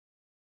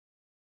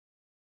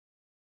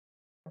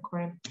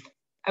recording.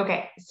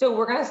 Okay, so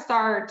we're going to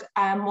start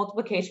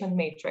multiplication with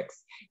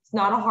matrix. It's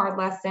not a hard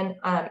lesson.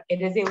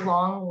 It is a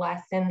long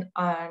lesson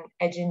on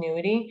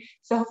edgenuity.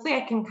 So hopefully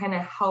I can kind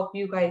of help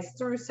you guys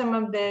through some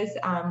of this,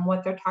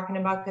 what they're talking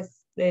about, because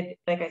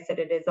like I said,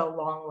 it is a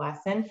long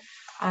lesson.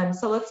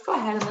 So let's go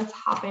ahead and let's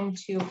hop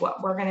into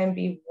what we're going to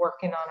be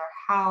working on or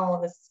how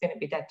this is going to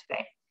be done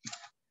today.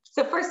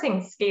 So first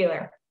thing,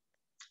 scalar.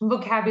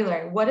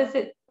 Vocabulary. What is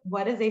it?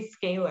 What is a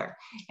scalar?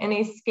 And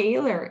a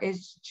scalar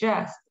is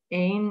just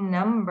a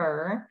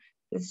number.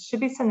 This should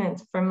be something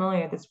that's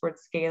familiar, this word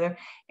scalar.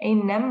 A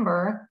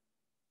number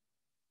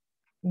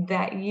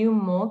that you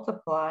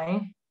multiply.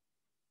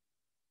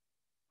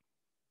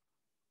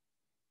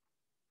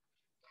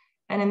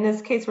 And in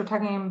this case, we're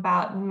talking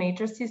about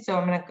matrices. So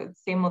I'm going to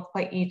say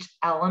multiply each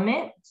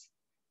element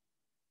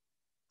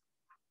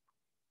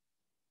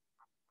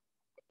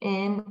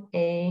in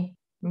a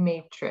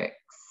matrix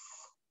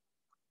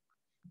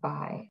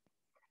by.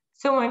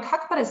 So when I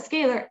talk about a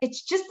scalar,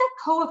 it's just a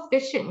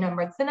coefficient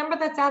number. It's the number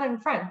that's out in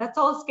front. That's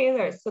all a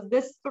scalar is. So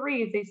this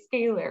 3 is a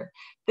scalar.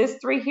 This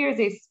 3 here is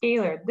a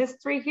scalar. This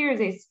 3 here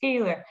is a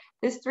scalar.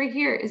 This 3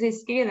 here is a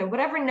scalar.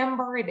 Whatever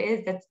number it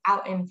is that's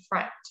out in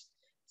front.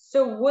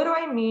 So what do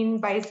I mean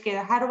by a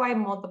scalar? How do I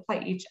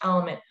multiply each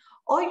element?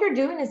 All you're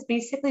doing is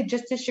basically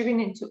just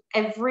distributing it to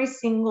every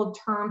single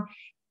term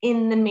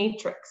in the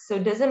matrix. So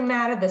it doesn't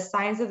matter the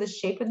size or the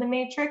shape of the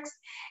matrix.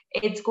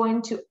 It's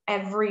going to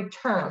every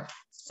term.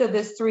 So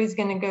this 3 is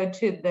going to go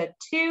to the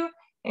 2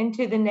 and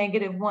to the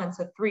 -1.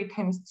 So 3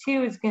 times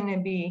 2 is going to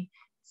be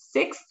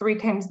 6. 3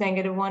 times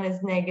 -1 is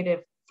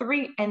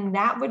 -3. And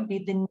that would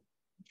be the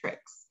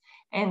matrix.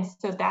 And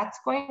so that's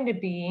going to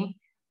be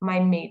my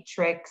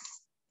matrix,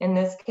 in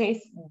this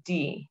case,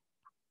 D.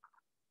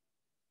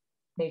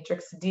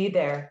 Matrix D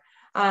there.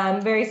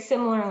 Very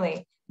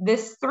similarly,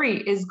 this 3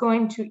 is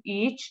going to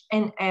each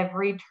and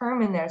every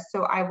term in there.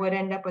 So I would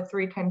end up with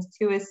 3 times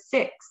 2 is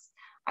 6.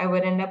 I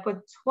would end up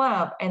with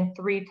 12, and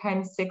 3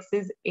 times 6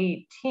 is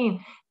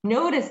 18.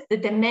 Notice the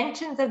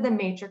dimensions of the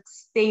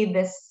matrix stay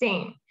the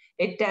same.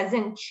 It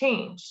doesn't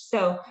change.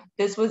 So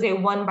this was a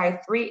 1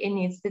 by 3. It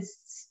needs to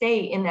stay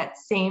in that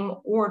same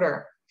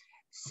order.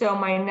 So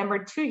my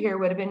number 2 here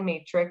would have been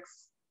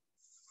matrix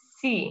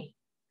C.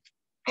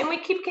 And we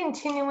keep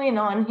continuing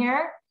on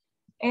here.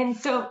 And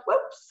so,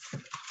 whoops.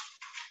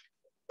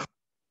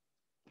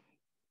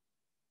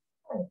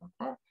 Sorry about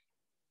that.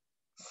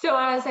 So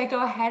as I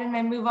go ahead and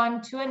I move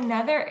on to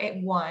another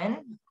 1,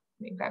 let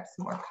me grab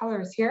some more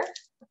colors here.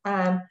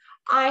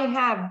 I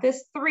have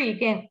this 3,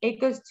 again, it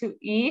goes to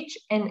each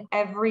and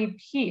every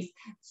piece.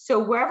 So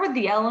wherever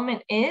the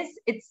element is,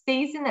 it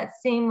stays in that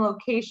same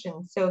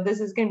location. So this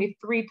is going to be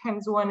 3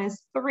 times 1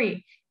 is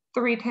 3.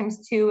 3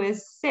 times 2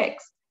 is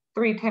 6.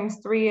 3 times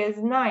 3 is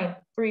 9.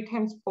 3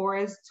 times 4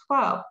 is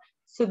 12.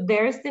 So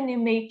there's the new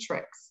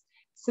matrix.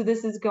 So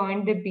this is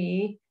going to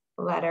be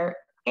letter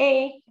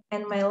A.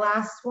 And my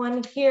last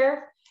one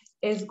here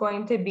is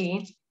going to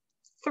be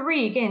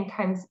 3, again,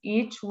 times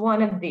each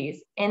one of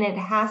these. And it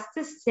has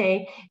to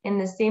stay in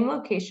the same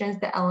location as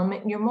the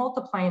element you're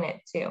multiplying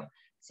it to.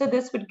 So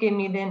this would give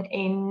me then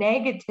a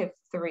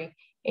 -3,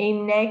 a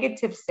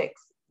 -6.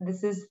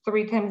 This is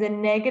 3 times a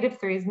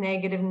 -3 is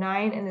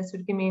 -9, and this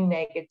would give me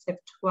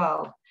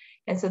 -12.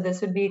 And so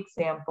this would be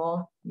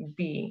example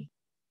B.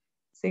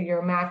 So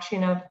you're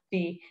matching up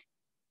the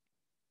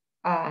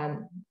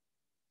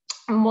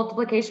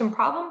multiplication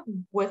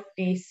problem with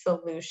the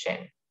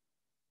solution.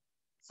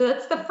 So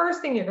that's the first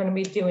thing you're going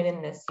to be doing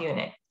in this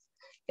unit.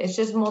 It's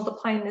just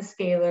multiplying the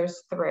scalars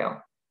through.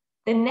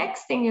 The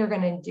next thing you're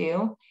going to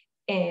do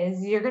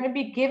is you're going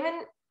to be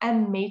given a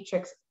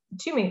matrix,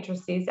 2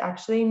 matrices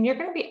actually, and you're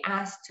going to be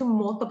asked to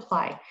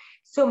multiply.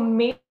 So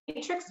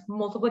matrix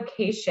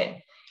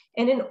multiplication.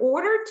 And in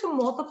order to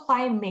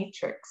multiply a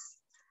matrix,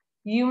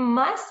 you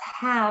must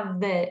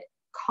have the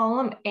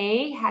column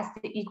A has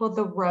to equal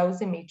the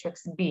rows in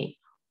matrix B.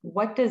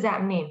 What does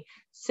that mean?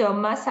 So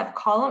must have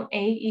column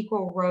A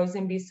equal rows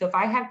in B. So if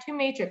I have 2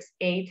 matrix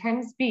A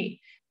times B,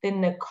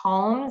 then the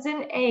columns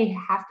in A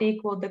have to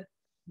equal the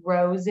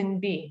rows in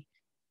B.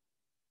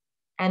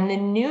 And the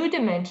new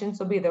dimensions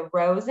will be the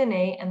rows in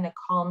A and the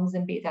columns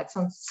in B. That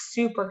sounds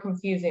super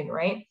confusing,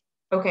 right?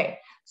 Okay,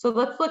 so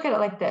let's look at it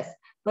like this.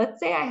 Let's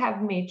say I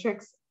have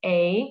matrix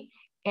A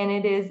and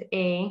it is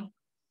a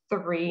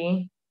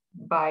 3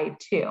 by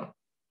 2.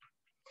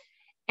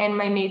 And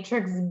my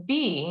matrix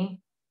B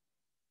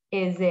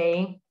is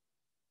a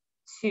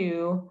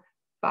 2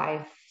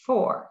 by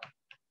 4.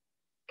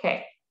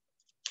 Okay,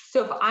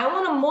 so if I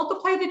want to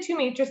multiply the 2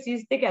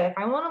 matrices together, if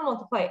I want to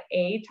multiply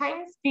A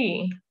times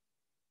B,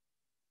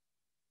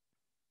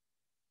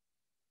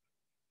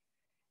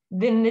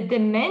 then the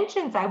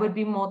dimensions I would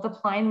be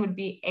multiplying would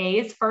be A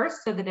is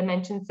first, so the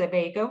dimensions of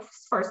A go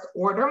first.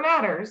 Order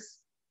matters.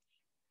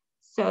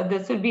 So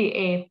this would be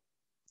a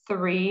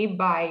 3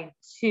 by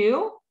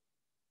 2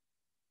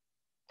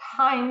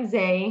 times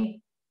a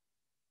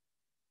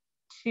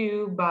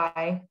 2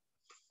 by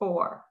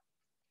 4.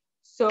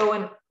 So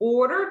in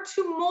order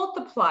to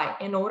multiply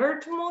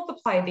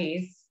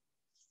these,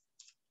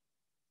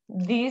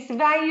 these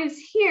values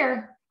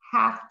here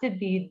have to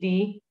be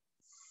the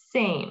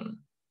same.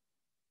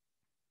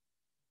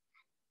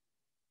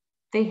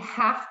 They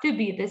have to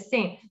be the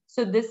same.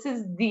 So this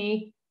is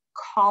the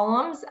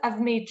columns of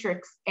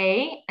matrix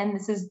A, and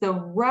this is the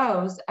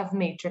rows of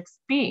matrix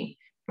B.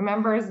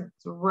 Remember, it's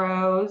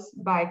rows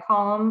by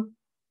column,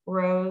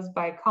 rows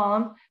by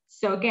column.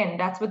 So again,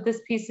 that's what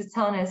this piece is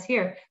telling us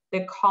here.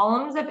 The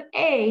columns of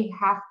A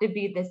have to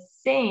be the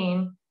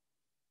same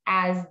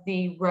as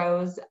the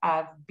rows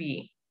of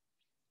B.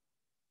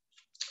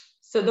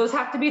 So those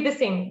have to be the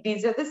same.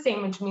 These are the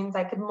same, which means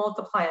I can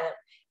multiply them.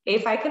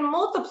 If I can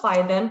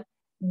multiply them,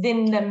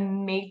 then the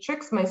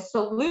matrix, my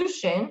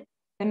solution,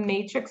 the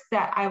matrix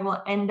that I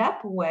will end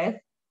up with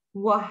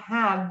will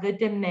have the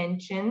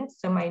dimensions.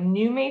 So my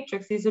new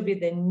matrix, these will be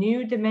the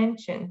new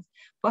dimensions,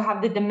 will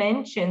have the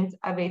dimensions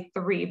of a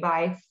 3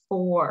 by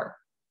 4.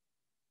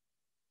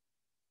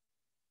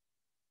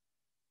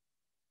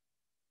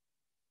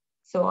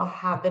 So I'll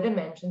have the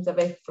dimensions of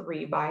a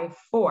 3 by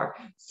 4.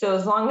 So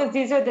as long as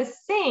these are the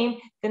same,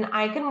 then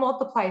I can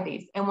multiply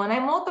these. And when I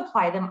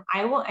multiply them,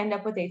 I will end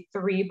up with a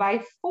 3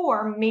 by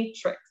 4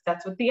 matrix.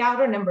 That's what the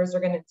outer numbers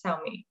are going to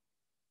tell me.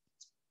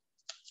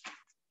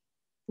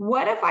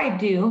 What if I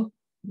do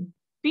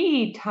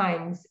B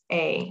times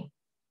A?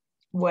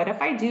 What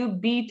if I do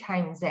B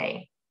times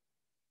A?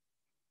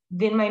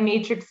 Then my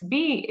matrix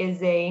B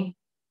is a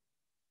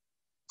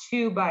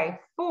 2 by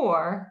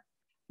 4.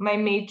 My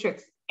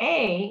matrix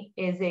A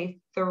is a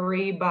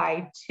 3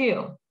 by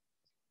 2.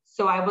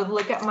 So I would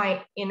look at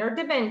my inner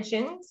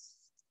dimensions.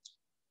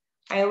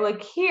 I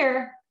look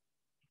here,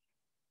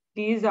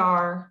 these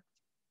are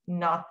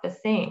not the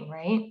same,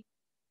 right?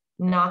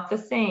 Not the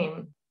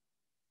same.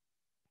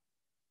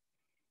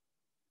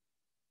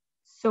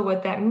 So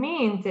what that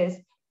means is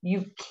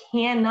you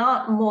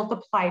cannot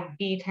multiply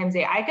B times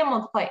A. I can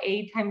multiply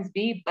A times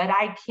B, but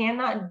I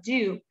cannot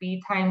do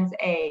B times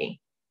A.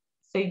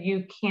 So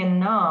you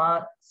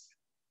cannot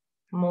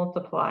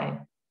multiply.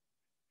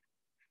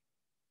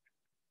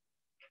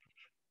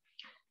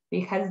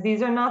 Because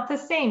these are not the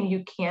same,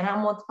 you cannot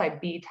multiply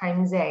B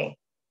times A.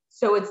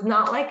 So it's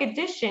not like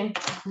addition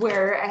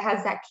where it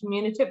has that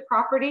commutative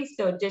property.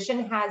 So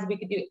addition has, we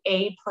could do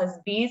A plus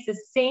B is the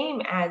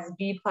same as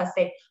B plus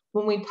A.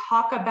 When we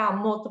talk about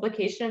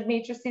multiplication of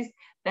matrices,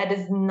 that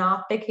is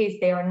not the case.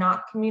 They are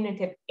not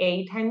commutative.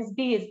 A times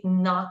B is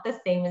not the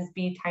same as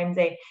B times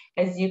A.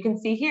 As you can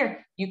see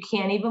here, you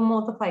can't even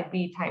multiply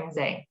B times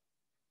A.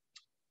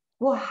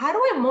 Well, how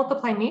do I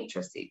multiply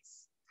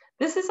matrices?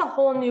 This is a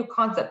whole new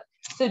concept.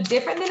 So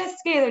different than a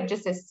scalar,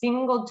 just a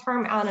single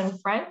term out in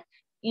front,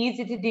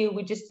 easy to do,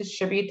 we just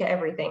distribute to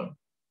everything.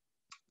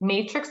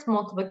 Matrix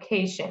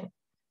multiplication.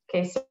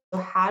 Okay, so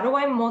how do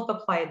I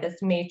multiply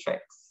this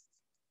matrix?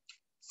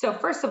 So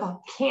first of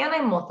all, can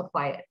I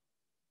multiply it?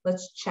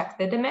 Let's check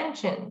the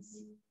dimensions.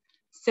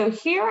 So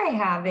here I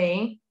have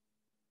a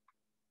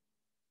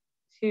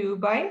 2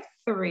 by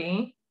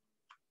 3,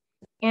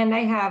 and I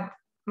have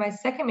my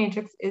second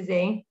matrix is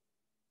a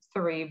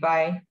 3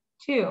 by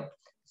 2.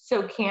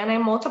 So can I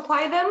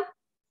multiply them?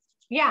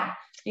 Yeah,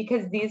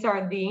 because these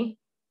are the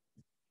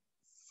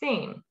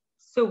same.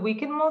 So we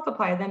can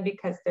multiply them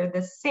because they're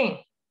the same.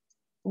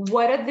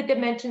 What are the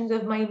dimensions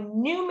of my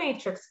new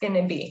matrix going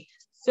to be?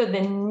 So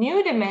the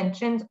new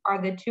dimensions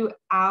are the two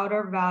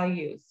outer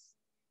values.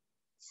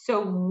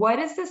 So what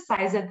is the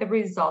size of the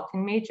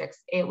resulting matrix?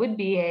 It would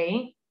be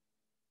a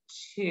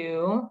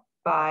 2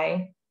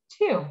 by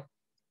 2.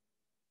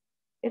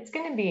 It's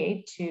going to be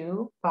a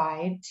 2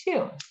 by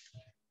 2.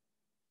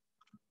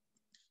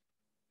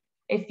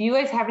 If you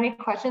guys have any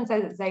questions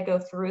as I go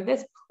through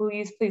this,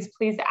 please, please,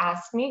 please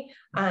ask me.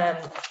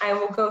 I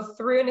will go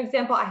through an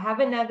example. I have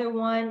another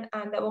one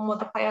that will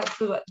multiply out.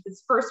 So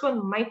this first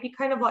one might be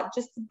kind of a lot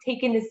just to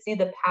take in to see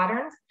the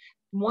patterns.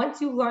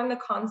 Once you learn the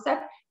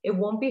concept, it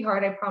won't be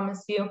hard, I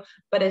promise you,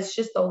 but it's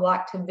just a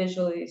lot to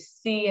visually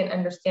see and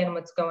understand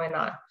what's going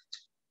on.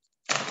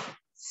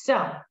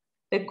 So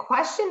the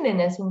question then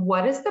is,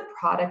 what is the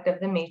product of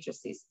the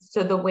matrices?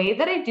 So the way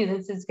that I do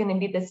this is going to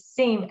be the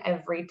same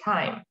every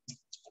time.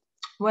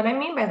 What I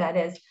mean by that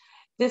is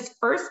this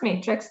first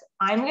matrix,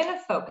 I'm going to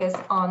focus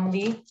on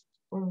the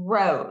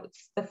rows.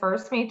 The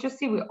first matrix,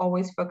 we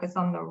always focus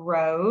on the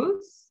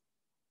rows.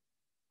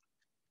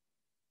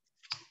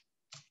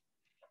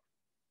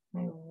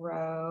 My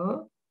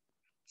row.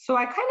 So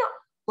I kind of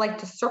like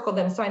to circle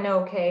them so I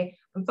know, okay,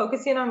 I'm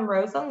focusing on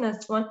rows on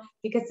this one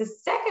because the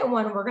second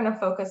one, we're going to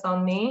focus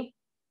on the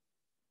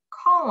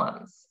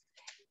columns.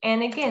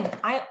 And again,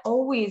 I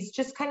always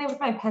just kind of with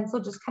my pencil,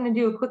 just kind of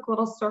do a quick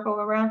little circle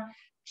around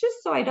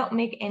just so I don't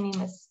make any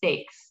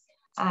mistakes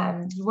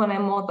when I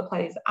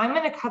multiply these. I'm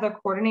going to color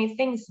coordinate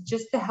things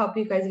just to help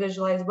you guys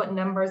visualize what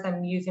numbers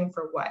I'm using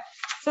for what.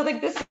 So like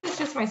this is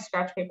just my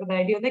scratch paper that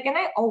I do. Like, and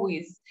I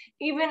always,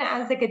 even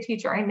as like a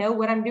teacher, I know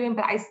what I'm doing,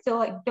 but I still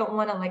like don't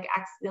want to like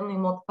accidentally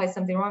multiply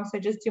something wrong. So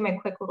I just do my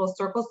quick little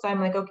circles. So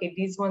I'm like, okay,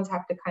 these ones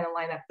have to kind of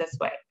line up this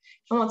way.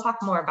 And we'll talk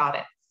more about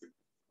it.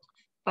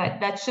 But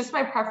that's just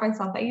my preference,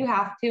 not that you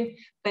have to,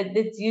 but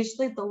it's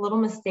usually the little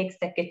mistakes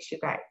that get you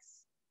guys.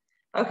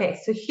 Okay,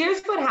 so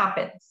here's what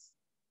happens.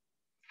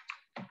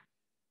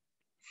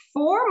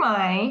 For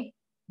my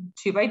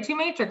 2 by 2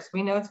 matrix,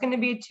 we know it's going to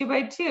be a 2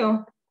 by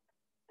 2.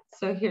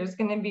 So here's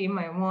going to be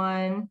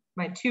my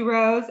 2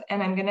 rows,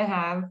 and I'm going to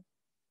have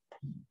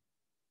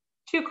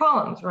 2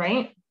 columns,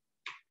 right?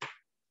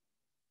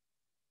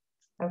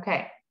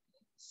 Okay,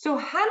 so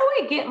how do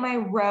I get my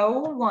row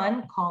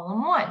 1,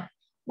 column 1?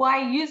 Well,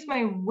 I use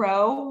my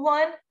row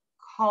 1,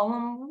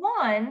 column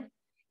 1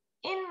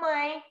 in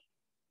my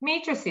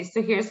matrices.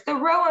 So here's the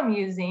row I'm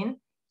using.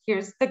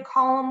 Here's the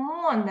column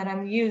 1 that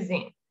I'm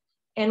using.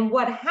 And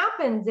what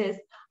happens is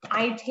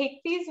I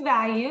take these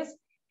values,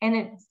 and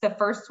it's the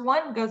first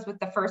one goes with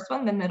the first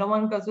one, the middle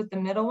one goes with the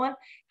middle one,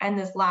 and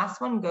this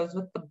last one goes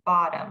with the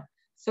bottom.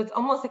 So it's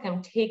almost like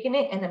I'm taking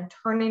it and I'm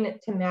turning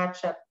it to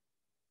match up.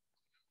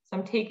 So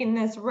I'm taking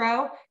this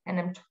row and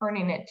I'm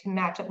turning it to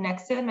match up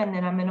next to them, and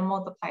then I'm going to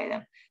multiply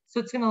them. So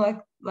it's going to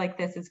look like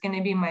this. It's going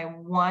to be my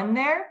 1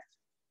 there,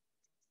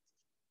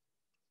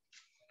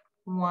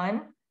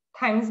 1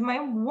 times my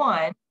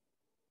 1,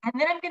 and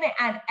then I'm going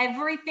to add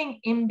everything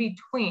in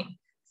between.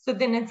 So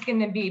then it's going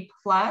to be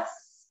plus,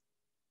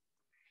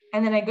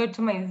 and then I go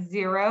to my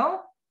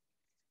 0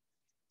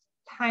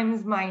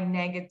 times my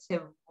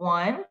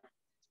 -1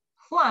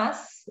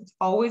 plus, it's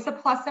always a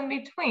plus in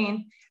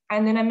between,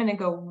 and then I'm going to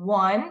go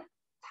 1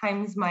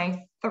 times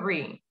my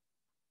 3.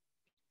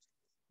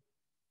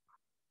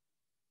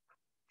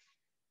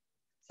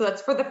 So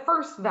that's for the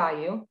first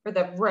value, for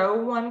the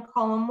row 1,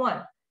 column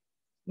 1.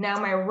 Now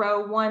my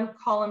row 1,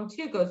 column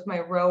 2 goes my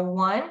row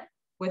 1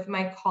 with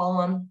my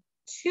column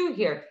 2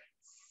 here.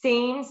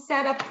 Same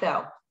setup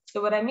though.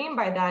 So what I mean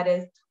by that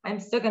is I'm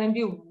still going to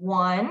do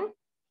 1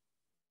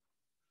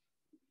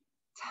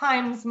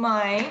 times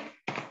my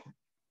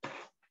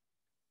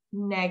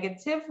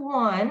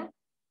 -1,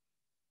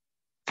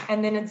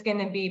 and then it's going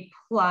to be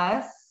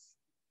plus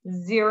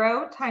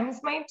 0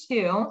 times my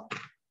 2,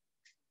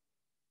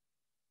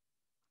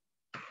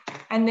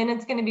 and then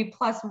it's going to be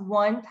plus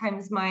 1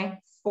 times my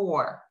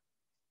 4,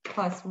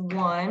 plus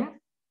 1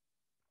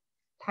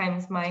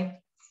 times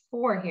my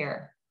 4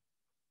 here.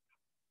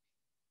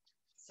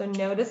 So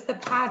notice the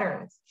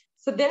patterns.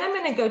 So then I'm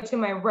going to go to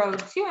my row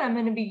 2, and I'm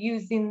going to be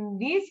using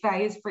these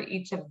values for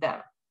each of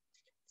them.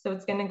 So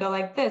it's going to go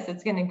like this.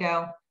 It's going to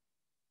go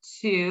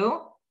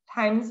 2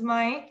 times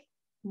my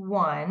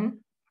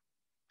 1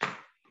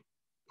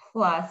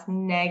 plus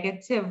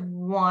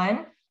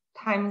 -1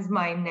 times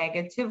my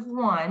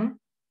 -1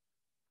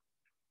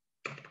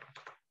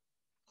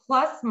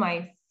 plus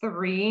my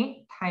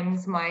 3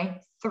 times my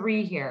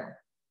 3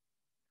 here.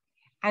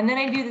 And then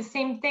I do the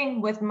same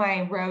thing with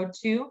my row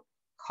 2,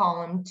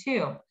 column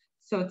 2.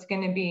 So it's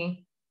going to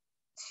be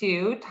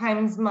 2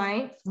 times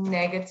my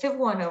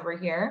 -1 over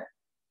here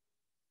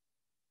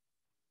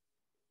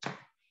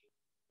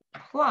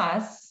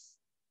plus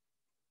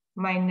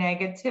my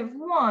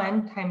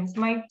 -1 times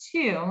my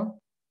 2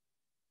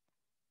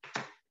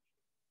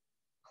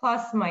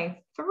 plus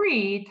my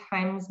 3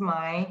 times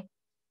my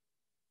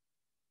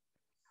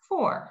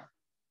 4.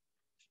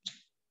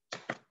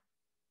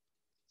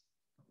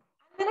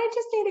 And then I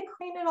just need to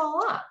clean it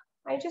all up.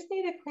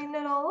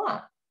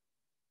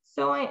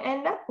 So I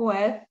end up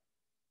with,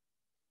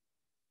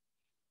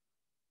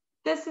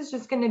 this is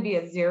just going to be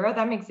a 0.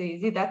 That makes it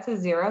easy. That's a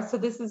 0. So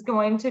this is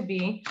going to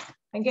be,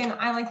 again,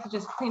 I like to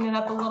just clean it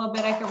up a little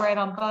bit. I could write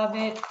above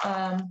it.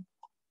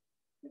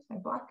 Where's my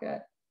block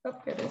at? Oh,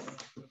 here it is.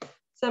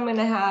 So I'm going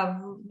to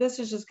have, this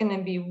is just going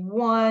to be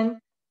 1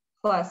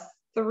 plus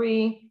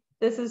 3.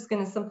 This is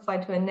going to simplify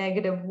to a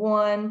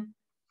 -1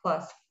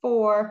 plus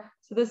 4.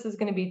 So this is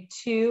going to be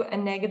 2, a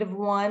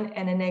 -1,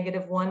 and a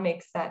 -1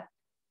 makes that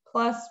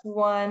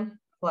 +1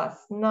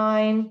 plus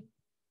 9.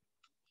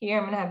 Here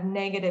I'm going to have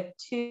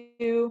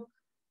 -2,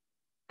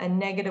 a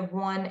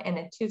 -1, and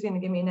a 2 is going to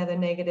give me another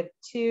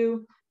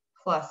 -2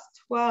 plus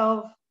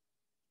 12.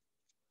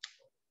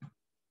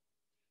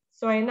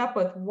 So I end up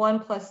with 1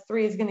 plus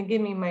 3 is going to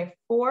give me my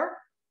 4.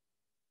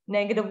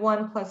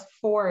 -1 plus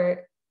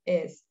 4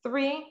 is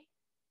 3.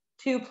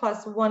 2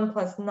 plus 1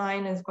 plus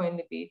 9 is going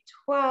to be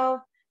 12.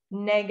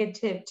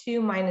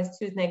 -2 minus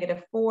 2 is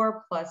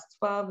 -4 plus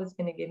 12 is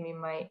going to give me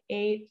my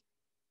 8.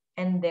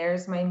 And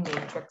there's my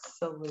matrix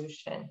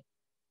solution.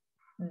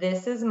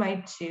 This is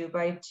my 2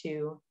 by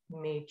 2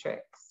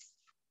 matrix.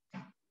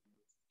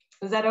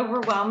 Was that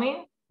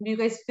overwhelming? Do you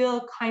guys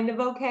feel kind of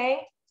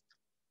okay?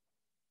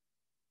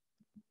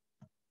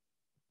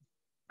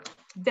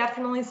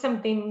 Definitely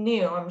something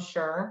new, I'm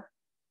sure.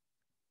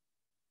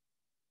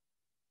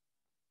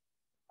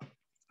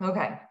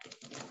 Okay.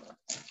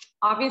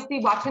 Obviously,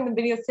 watching the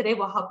videos today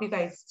will help you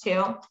guys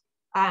too,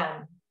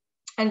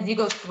 as you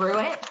go through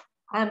it.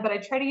 But I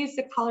try to use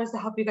the colors to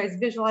help you guys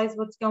visualize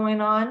what's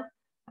going on.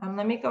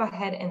 Let me go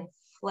ahead and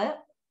flip.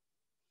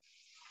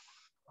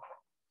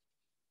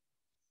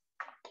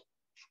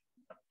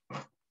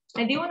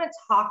 I do want to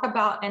talk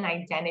about an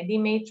identity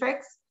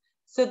matrix.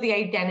 So the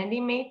identity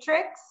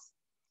matrix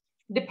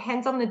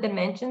depends on the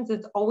dimensions.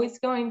 It's always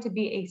going to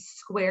be a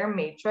square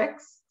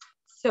matrix.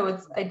 So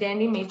its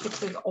identity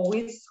matrix is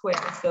always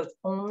square. So it's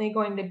only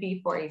going to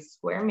be for a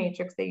square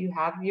matrix that you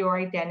have your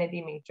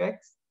identity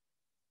matrix.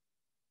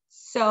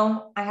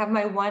 So I have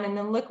my 1, and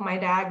then look, my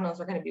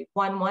diagonals are going to be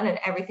 1, 1, and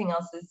everything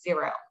else is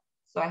 0.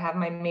 So I have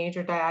my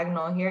major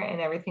diagonal here, and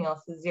everything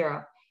else is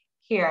 0.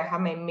 Here I have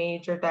my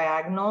major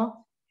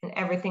diagonal, and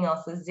everything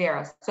else is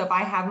 0. So if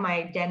I have my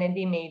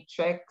identity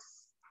matrix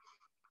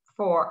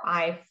for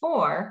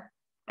I4,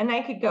 and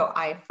I could go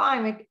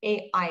I5,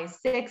 I8,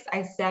 I6,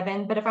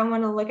 I7, but if I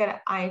want to look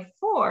at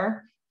I4,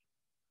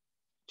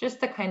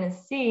 just to kind of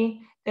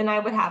see, then I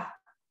would have,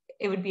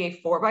 it would be a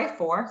 4 by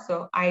 4.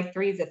 So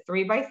I3 is a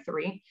 3 by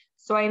 3.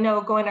 So I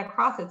know going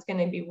across, it's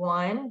going to be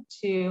 1,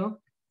 2,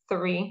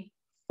 3,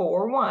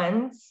 4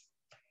 ones,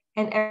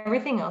 and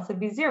everything else would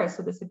be 0.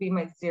 So this would be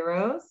my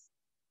zeros.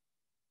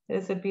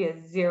 This would be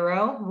a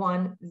 0,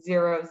 1,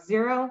 0,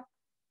 0,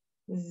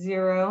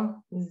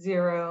 0,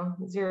 0,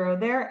 0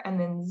 there, and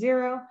then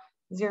 0,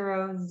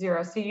 0,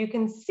 0. So you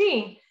can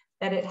see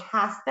that it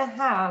has to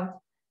have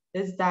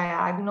this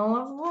diagonal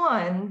of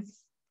 1s,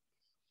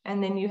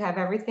 and then you have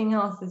everything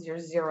else as your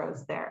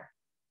zeros there.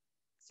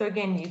 So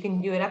again, you can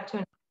do it up to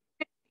an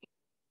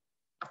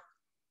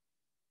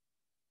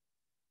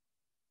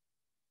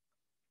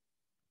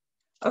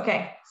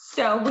okay,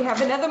 so we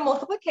have another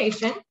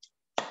multiplication.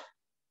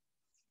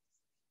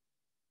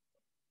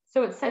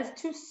 So it says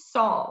to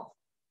solve.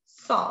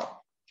 So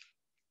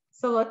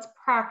let's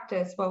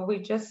practice what we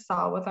just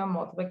saw with our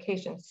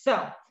multiplication.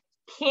 So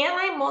can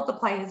I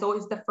multiply is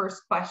always the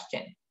first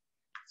question.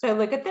 So I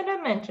look at the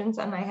dimensions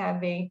and I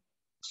have a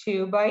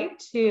 2 by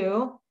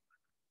 2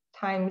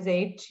 times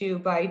a 2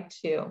 by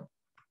 2.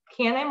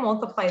 Can I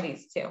multiply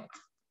these two?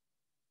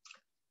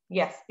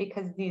 Yes,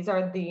 because these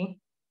are the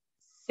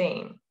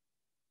same.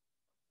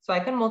 So I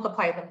can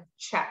multiply them,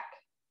 check.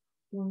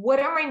 What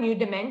are my new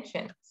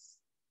dimensions?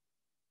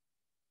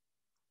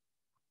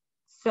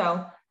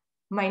 So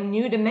my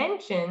new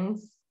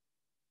dimensions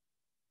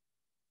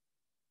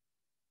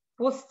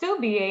will still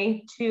be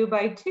a 2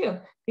 by 2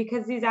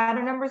 because these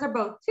outer numbers are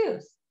both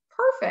 2s.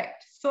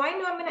 Perfect. So I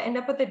know I'm going to end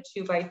up with a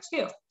 2 by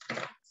 2.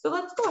 So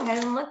let's go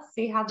ahead and let's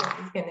see how this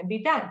is going to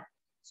be done.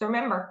 So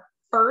remember,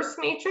 first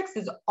matrix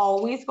is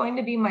always going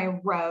to be my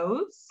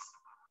rows.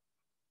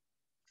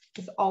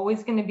 It's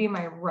always going to be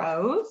my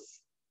rows.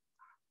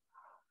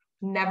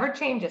 Never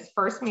changes.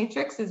 First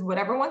matrix is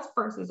whatever one's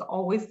first is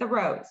always the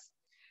rows.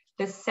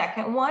 The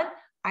second one,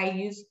 I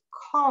use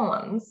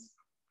columns.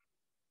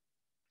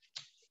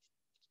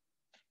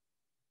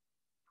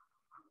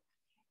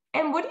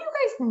 And what do you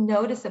guys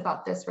notice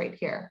about this right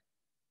here?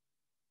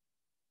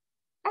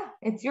 Ah,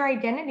 it's your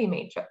identity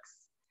matrix.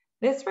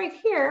 This right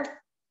here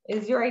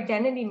is your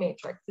identity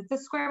matrix. It's a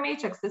square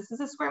matrix. This is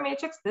a square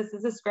matrix. This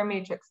is a square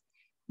matrix.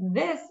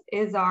 This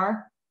is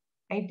our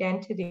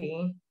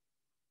identity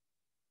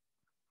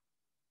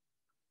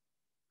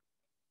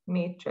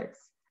matrix.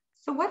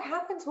 So what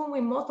happens when we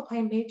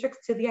multiply matrix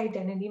to the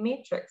identity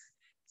matrix?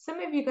 Some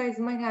of you guys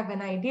might have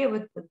an idea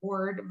with the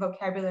word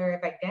vocabulary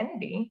of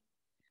identity,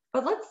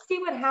 but let's see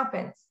what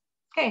happens.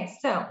 Okay,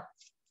 so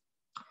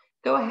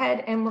go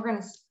ahead and we're going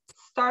to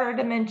start our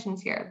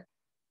dimensions here.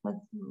 Let's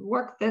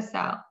work this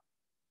out.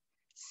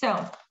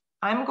 So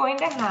I'm going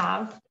to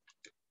have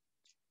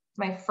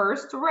my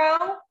first row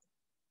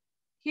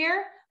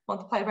here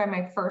multiplied by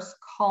my first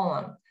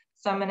column.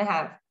 So I'm going to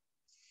have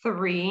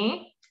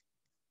 3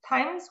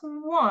 times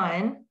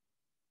 1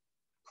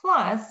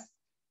 plus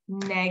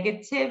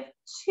negative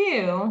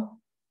 2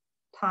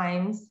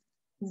 times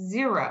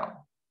 0.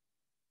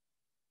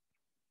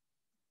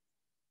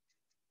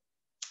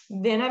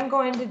 Then I'm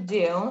going to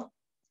do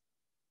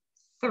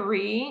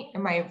 3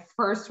 in my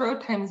first row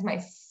times my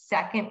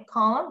second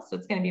column. So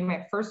it's going to be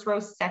my first row,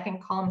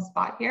 second column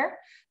spot here.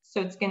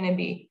 So it's going to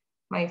be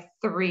my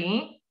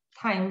 3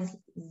 times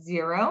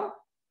 0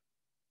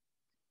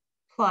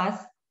 plus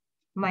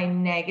my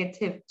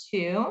negative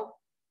 2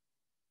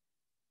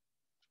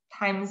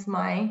 times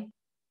my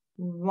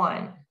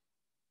 1.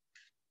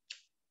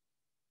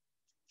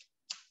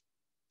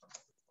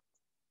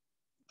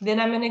 Then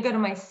I'm going to go to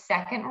my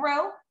second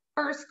row,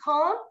 first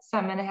column. So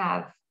I'm going to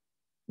have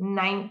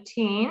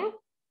 19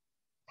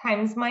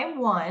 times my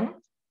 1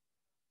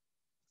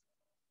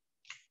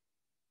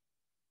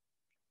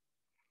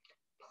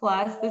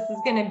 plus this is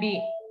going to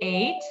be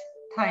 8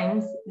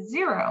 times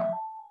 0.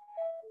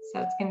 So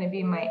it's going to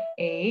be my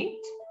 8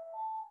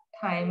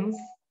 times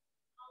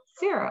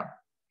 0.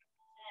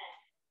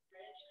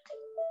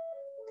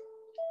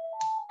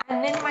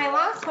 And then my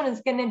last one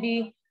is going to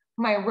be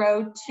my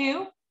row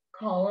 2,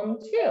 column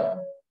 2.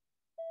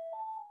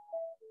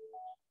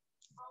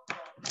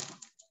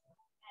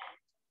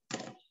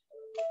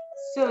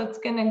 So it's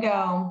going to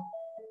go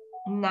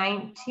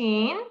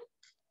 19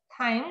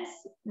 times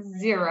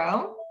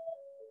 0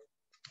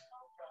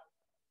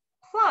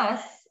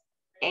 plus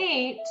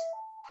 8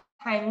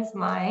 times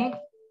my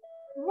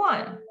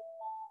 1.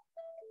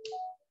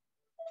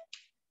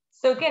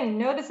 So again,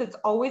 notice it's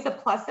always a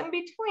plus in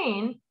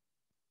between.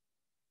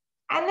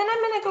 And then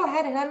I'm going to go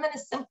ahead and I'm going to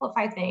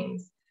simplify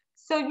things.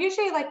 So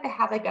usually I like to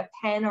have like a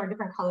pen or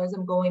different colors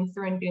I'm going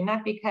through and doing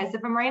that, because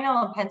if I'm writing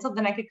on a pencil,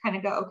 then I could kind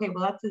of go, okay,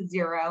 well, that's a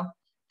 0,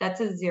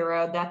 that's a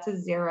 0, that's a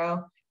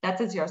 0,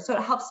 that's a 0. So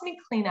it helps me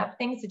clean up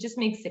things. It just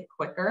makes it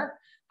quicker.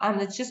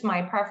 That's just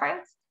my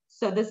preference.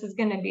 So this is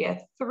going to be a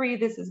 3.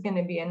 This is going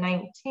to be a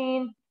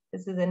 19.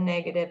 This is a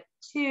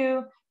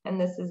 -2. And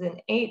this is an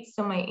 8.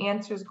 So my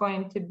answer is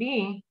going to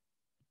be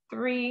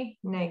 3,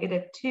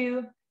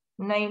 -2,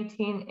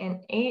 19,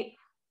 and 8.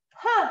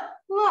 Huh,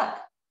 look,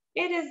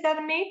 it is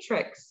that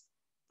matrix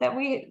that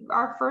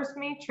our first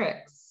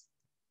matrix.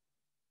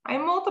 I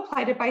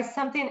multiplied it by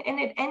something and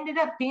it ended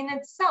up being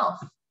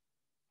itself.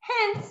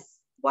 Hence,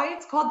 why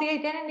it's called the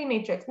identity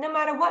matrix. No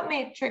matter what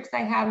matrix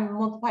I have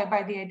multiplied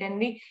by the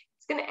identity,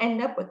 it's going to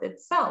end up with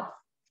itself.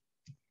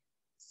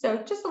 So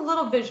just a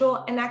little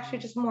visual, and actually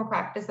just more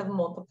practice of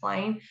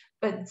multiplying.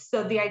 But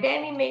so the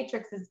identity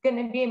matrix is going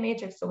to be a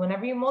matrix. So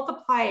whenever you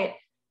multiply it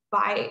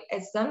by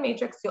some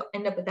matrix, you'll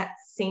end up with that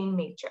same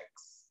matrix.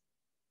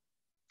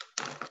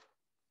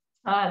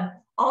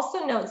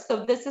 Also note,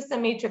 so this is the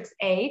matrix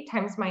A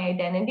times my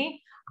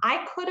identity.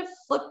 I could have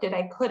flipped it.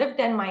 I could have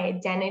done my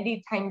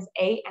identity times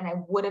A, and I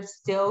would have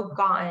still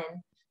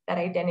gotten that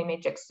identity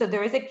matrix. So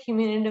there is a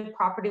commutative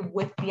property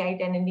with the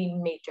identity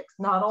matrix.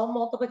 Not all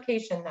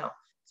multiplication though.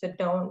 So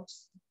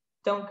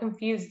don't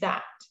confuse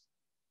that.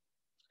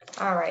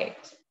 All right.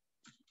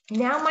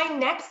 Now my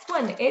next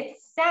one, it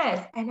says,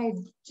 and I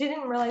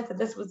didn't realize that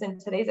this was in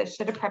today's, I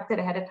should have prepped it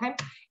ahead of time.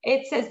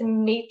 It says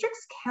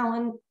matrix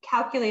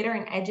calculator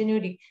and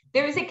Edgenuity.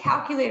 There is a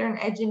calculator in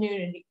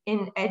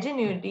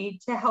Edgenuity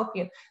to help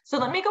you. So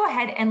let me go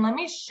ahead and let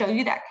me show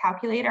you that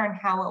calculator and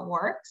how it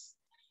works.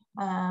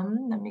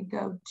 Let me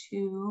go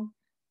to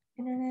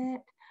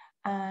internet.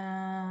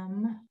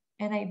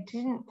 And I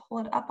didn't pull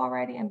it up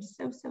already. I'm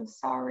so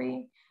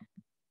sorry.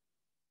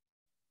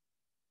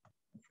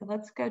 So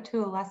let's go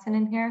to a lesson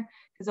in here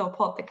because it'll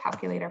pull up the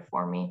calculator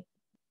for me.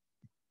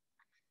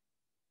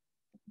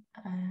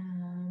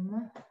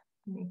 Let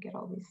me get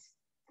all these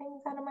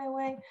things out of my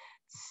way.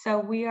 So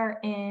we are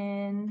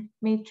in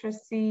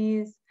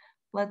matrices.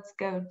 Let's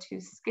go to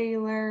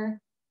Scalar.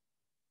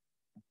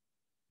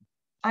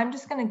 I'm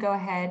just going to go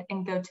ahead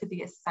and go to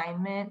the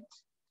assignment.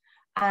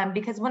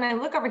 Because when I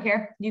look over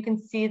here, you can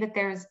see that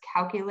there's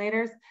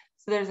calculators.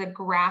 So there's a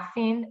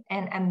graphing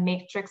and a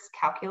matrix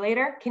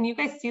calculator. Can you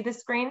guys see the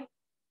screen?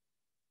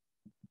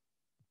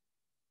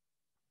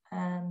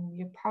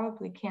 You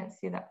probably can't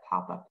see that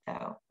pop-up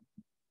though.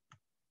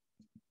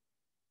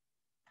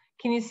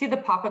 Can you see the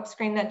pop-up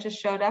screen that just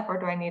showed up, or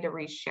do I need to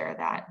reshare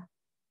that?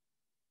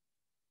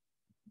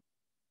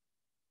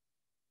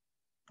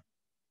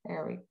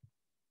 There we go.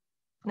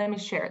 Let me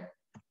share it.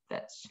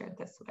 Let's share it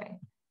this way.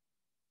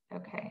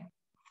 Okay.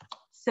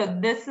 So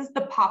this is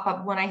the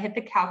pop-up. When I hit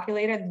the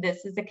calculator,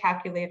 this is the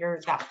calculator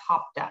that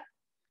popped up.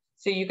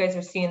 So you guys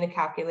are seeing the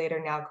calculator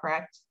now,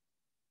 correct?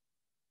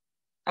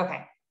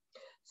 Okay.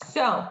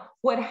 So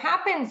what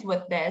happens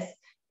with this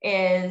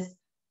is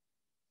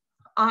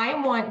I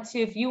want to,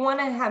 if you want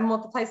to have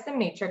multiply some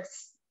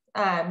matrix,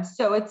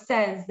 so it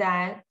says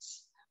that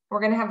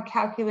we're going to have a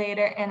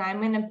calculator and I'm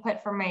going to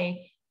put for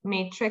my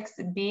matrix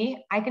B,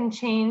 I can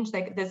change,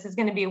 like this is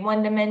going to be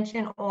one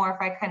dimension, or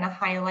if I kind of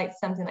highlight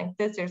something like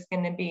this, there's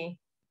going to be,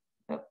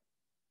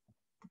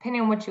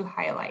 depending on what you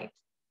highlight,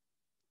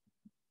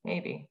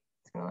 maybe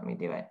it's going to let me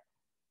do it.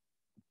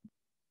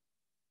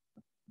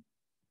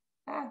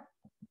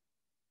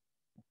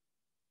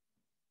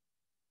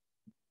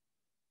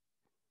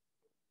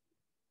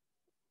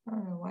 I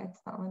don't know why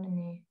it's not letting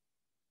me.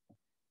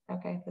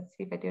 Okay, let's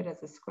see if I do it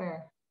as a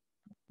square.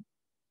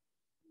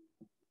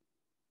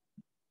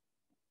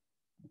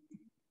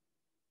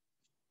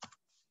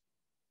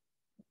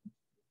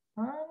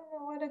 I don't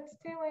know what it's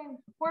doing.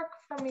 Work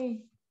for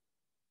me.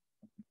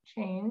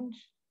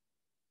 Change.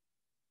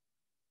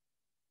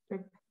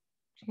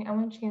 I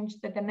want to change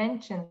the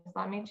dimensions.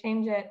 Let me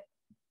change it.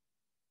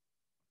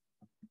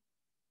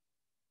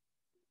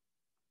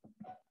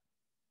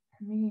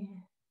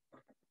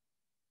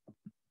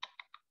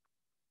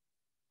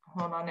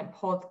 Hold on, it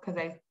pulled because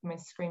my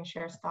screen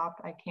share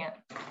stopped. I can't.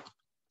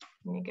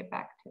 Let me get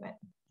back to it.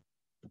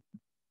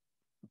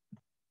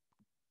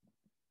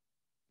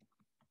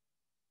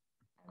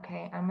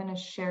 Okay, I'm going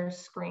to share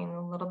screen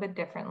a little bit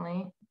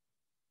differently.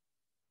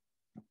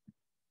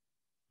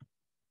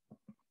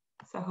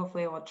 So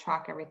hopefully it will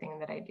track everything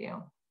that I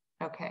do.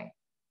 Okay.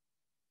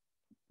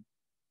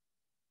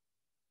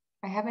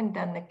 I haven't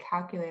done the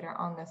calculator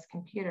on this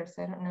computer,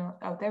 so I don't know.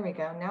 Oh, there we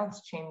go. Now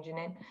it's changing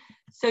it.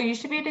 So you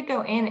should be able to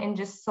go in and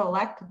just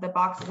select the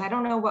boxes. I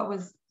don't know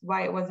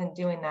why it wasn't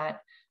doing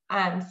that.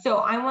 So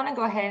I want to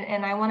go ahead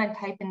and I want to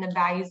type in the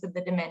values of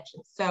the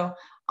dimensions. So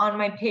on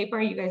my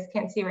paper, you guys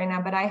can't see right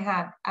now, but I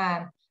have,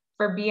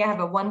 for B, I have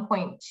a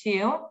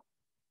 1.2.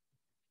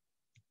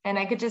 And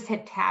I could just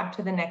hit tab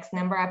to the next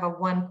number. I have a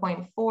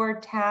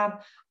 1.4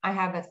 tab. I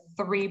have a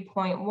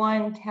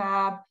 3.1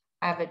 tab.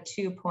 I have a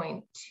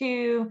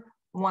 2.2,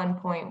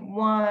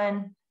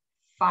 1.1,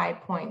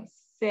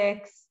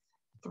 5.6,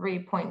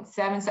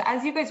 3.7. So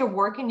as you guys are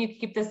working, you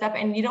keep this up,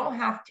 and you don't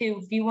have to,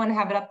 if you want to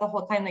have it up the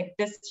whole time, like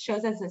this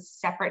shows as a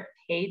separate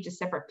page, a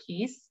separate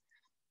piece.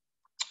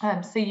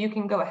 So you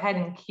can go ahead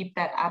and keep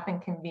that up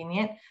and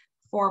convenient.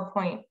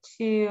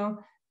 4.2,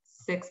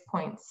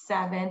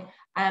 6.7.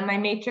 My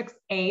matrix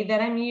A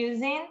that I'm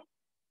using,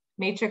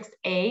 matrix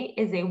A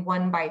is a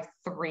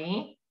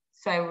 1/3.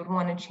 So I would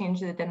want to change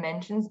the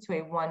dimensions to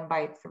a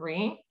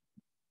 1/3.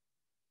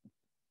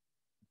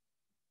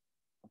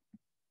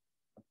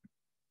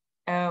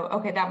 Oh,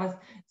 okay, that was,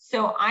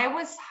 so I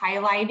was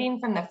highlighting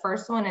from the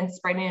first one and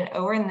spreading it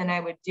over, and then I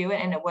would do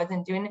it and it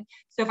wasn't doing it.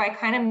 So if I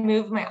kind of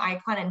move my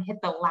icon and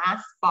hit the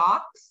last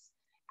box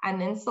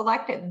and then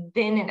select it,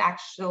 then it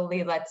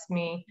actually lets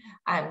me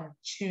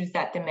choose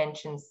that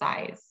dimension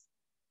size.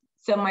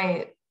 So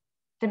my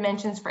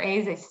dimensions for A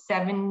is a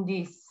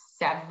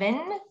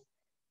 77,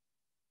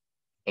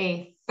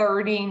 a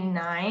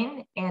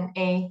 39, and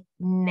a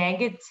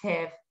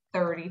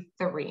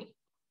 -33.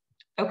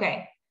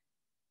 Okay.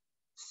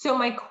 So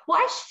my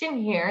question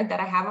here that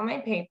I have on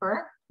my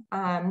paper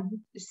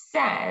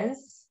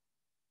says,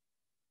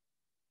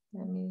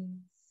 let me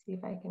see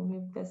if I can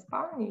move this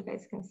bar, you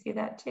guys can see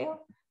that too.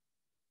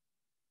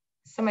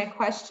 So my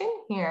question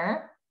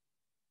here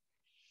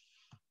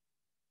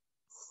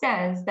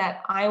says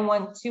that I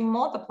want to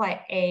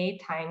multiply A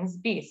times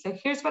B. So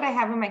here's what I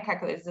have in my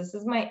calculators. This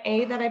is my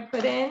A that I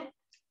put in.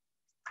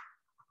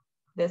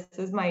 This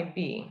is my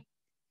B.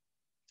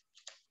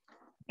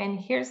 And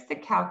here's the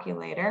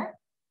calculator.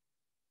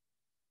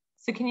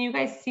 So can you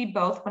guys see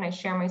both when I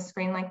share my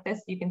screen like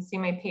this? You can see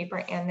my paper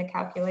and the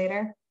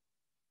calculator.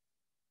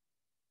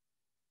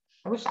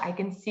 I wish I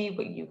can see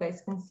what you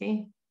guys can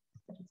see,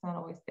 but it's not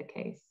always the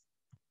case.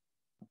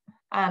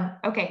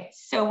 Okay,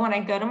 so when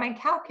I go to my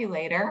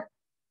calculator,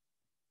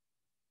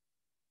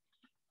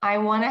 I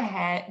want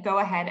to go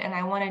ahead and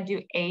I want to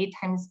do A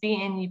times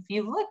B. And if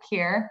you look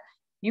here,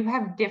 you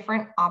have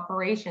different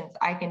operations.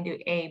 I can do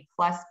A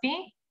plus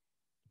B.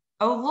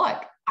 Oh,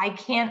 look, I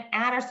can't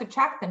add or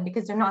subtract them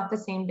because they're not the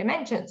same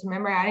dimensions.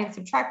 Remember, adding and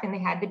subtracting, they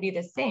had to be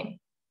the same.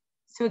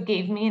 So it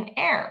gave me an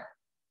error.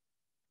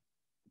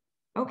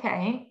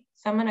 Okay,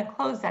 so I'm going to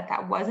close that.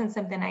 That wasn't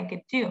something I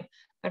could do.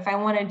 But if I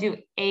want to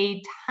do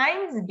A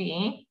times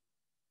B,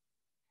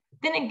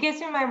 then it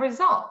gives me my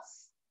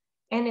results.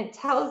 And it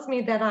tells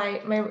me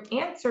that my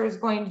answer is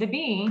going to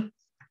be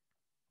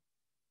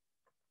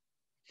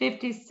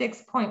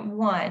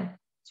 56.1,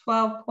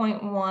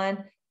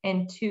 12.1,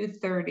 and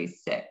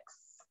 236.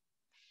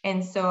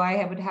 And so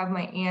I would have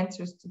my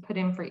answers to put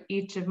in for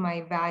each of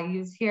my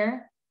values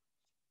here.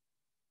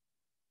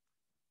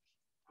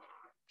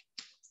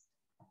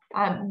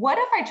 What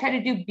if I try to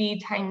do B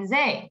times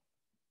A?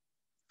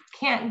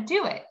 Can't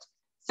do it.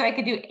 So I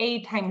could do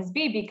A times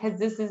B because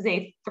this is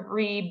a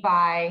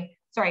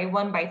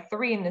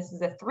 1/3, and this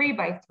is a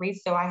 3/3.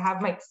 So I have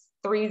my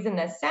 3's in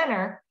the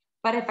center,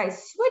 but if I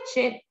switch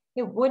it,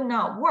 it would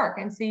not work.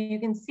 And so you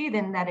can see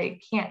then that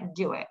it can't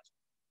do it.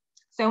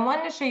 So I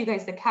wanted to show you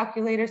guys the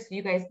calculator so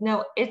you guys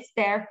know it's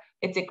there.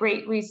 It's a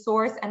great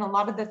resource, and a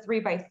lot of the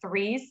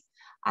 3/3s,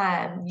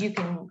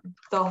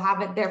 they'll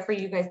have it there for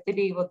you guys to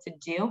be able to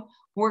do.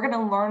 We're going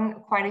to learn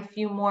quite a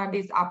few more of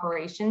these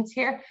operations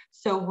here.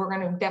 So we're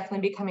going to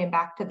definitely be coming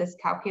back to this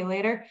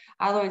calculator.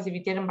 Otherwise, if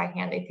you did them by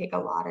hand, they take a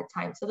lot of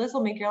time. So this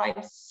will make your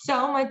life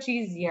so much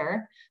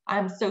easier.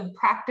 So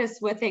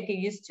practice with it, get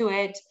used to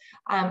it.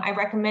 I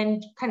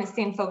recommend kind of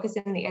staying focused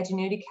in the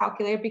Edgenuity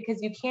calculator because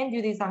you can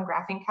do these on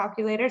graphing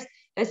calculators.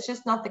 It's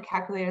just not the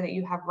calculator that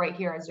you have right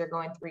here as you're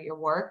going through your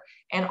work.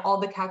 And all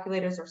the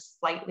calculators are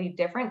slightly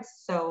different.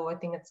 So I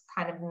think it's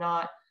kind of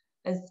not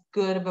as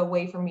good of a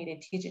way for me to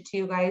teach it to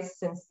you guys,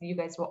 since you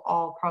guys will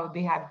all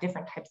probably have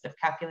different types of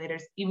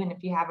calculators, even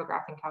if you have a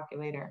graphing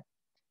calculator.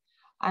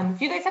 If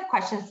you guys have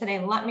questions today,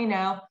 let me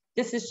know.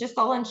 This is just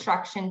all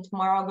instruction.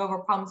 Tomorrow I'll go over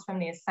problems from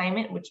the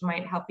assignment, which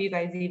might help you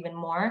guys even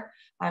more,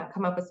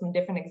 come up with some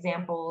different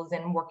examples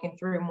and working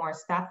through more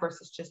stuff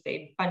versus just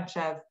a bunch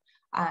of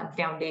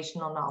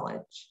foundational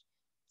knowledge.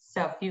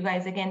 So if you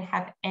guys, again,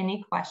 have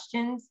any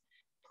questions,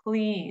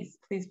 please,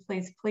 please,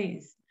 please,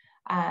 please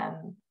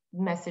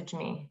message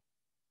me.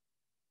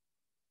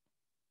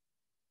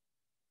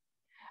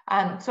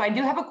 So I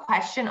do have a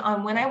question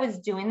on when I was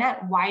doing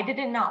that, why did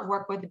it not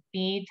work with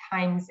B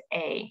times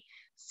A?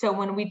 So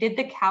when we did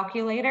the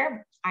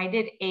calculator, I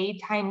did A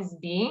times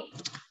B,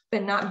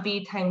 but not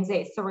B times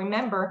A. So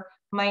remember,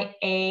 my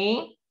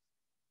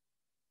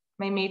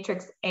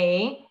matrix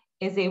A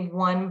is a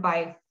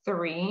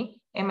 1/3,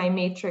 and my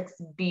matrix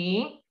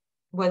B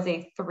was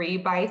a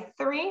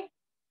 3/3.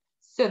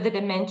 So the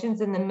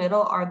dimensions in the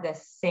middle are the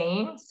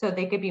same, so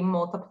they could be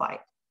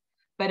multiplied.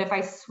 But if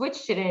I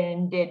switched it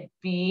and did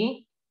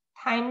B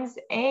times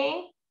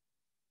A,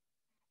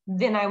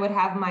 then I would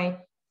have my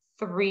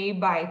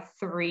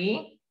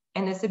 3/3,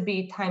 and this would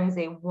be times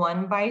a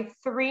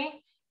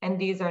 1/3, and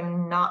these are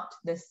not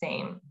the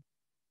same.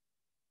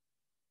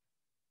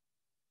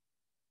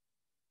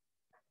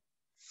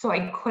 So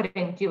I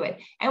couldn't do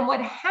it. And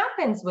what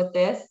happens with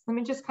this, let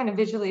me just kind of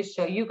visually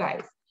show you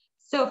guys.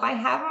 So if I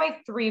have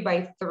my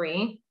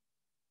 3/3,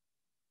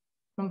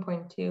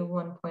 1.2,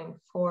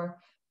 1.4,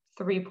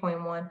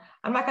 3.1.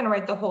 I'm not going to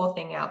write the whole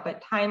thing out,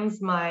 but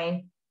times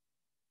my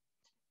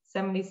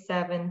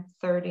 77,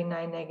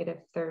 39, negative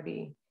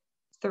 33.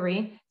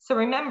 So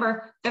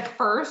remember, the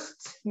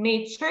first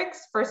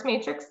matrix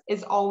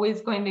is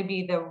always going to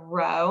be the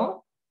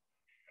row.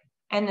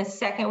 And the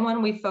second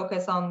one, we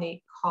focus on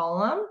the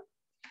column.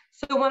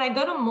 So when I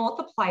go to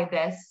multiply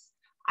this,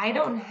 I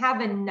don't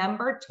have a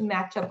number to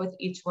match up with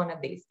each one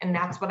of these. And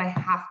that's what I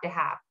have to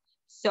have.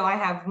 So I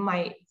have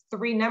my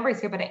 3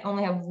 numbers here, but I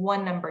only have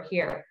 1 number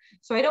here.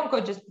 So I don't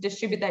go just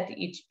distribute that to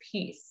each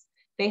piece.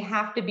 They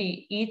have to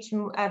be, each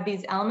of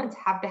these elements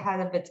have to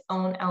have its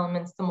own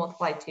elements to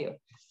multiply to.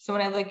 So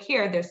when I look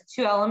here, there's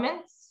 2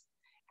 elements,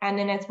 and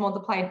then it's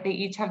multiplied, they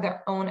each have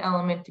their own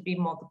element to be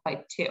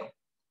multiplied to.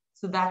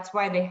 So that's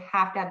why they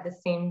have to have the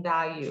same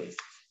values.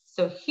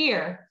 So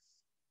here,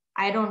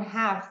 I don't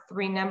have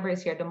 3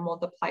 numbers here to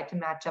multiply to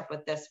match up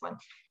with this one.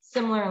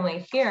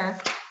 Similarly here,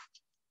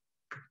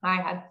 I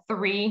had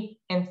 3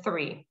 and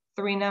 3.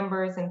 3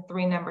 numbers and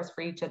 3 numbers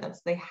for each of them. So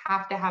they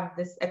have to have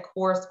this a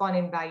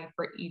corresponding value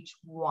for each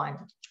one.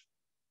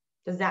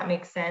 Does that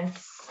make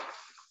sense?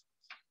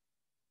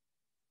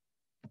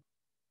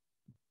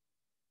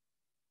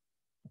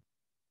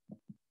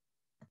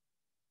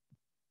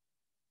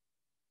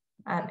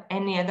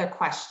 Any other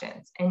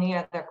questions? Any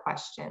other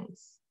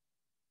questions?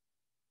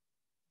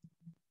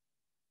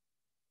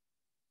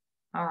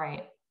 All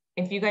right.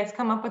 If you guys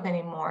come up with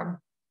any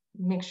more,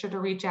 make sure to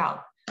reach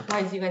out.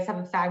 Otherwise, you guys have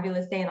a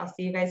fabulous day, and I'll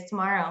see you guys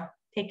tomorrow.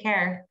 Take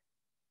care.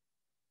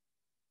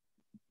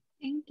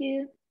 Thank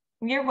you.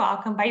 You're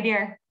welcome. Bye,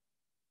 dear.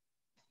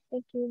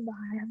 Thank you.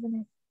 Bye. Have a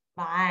nice day.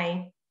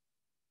 Bye.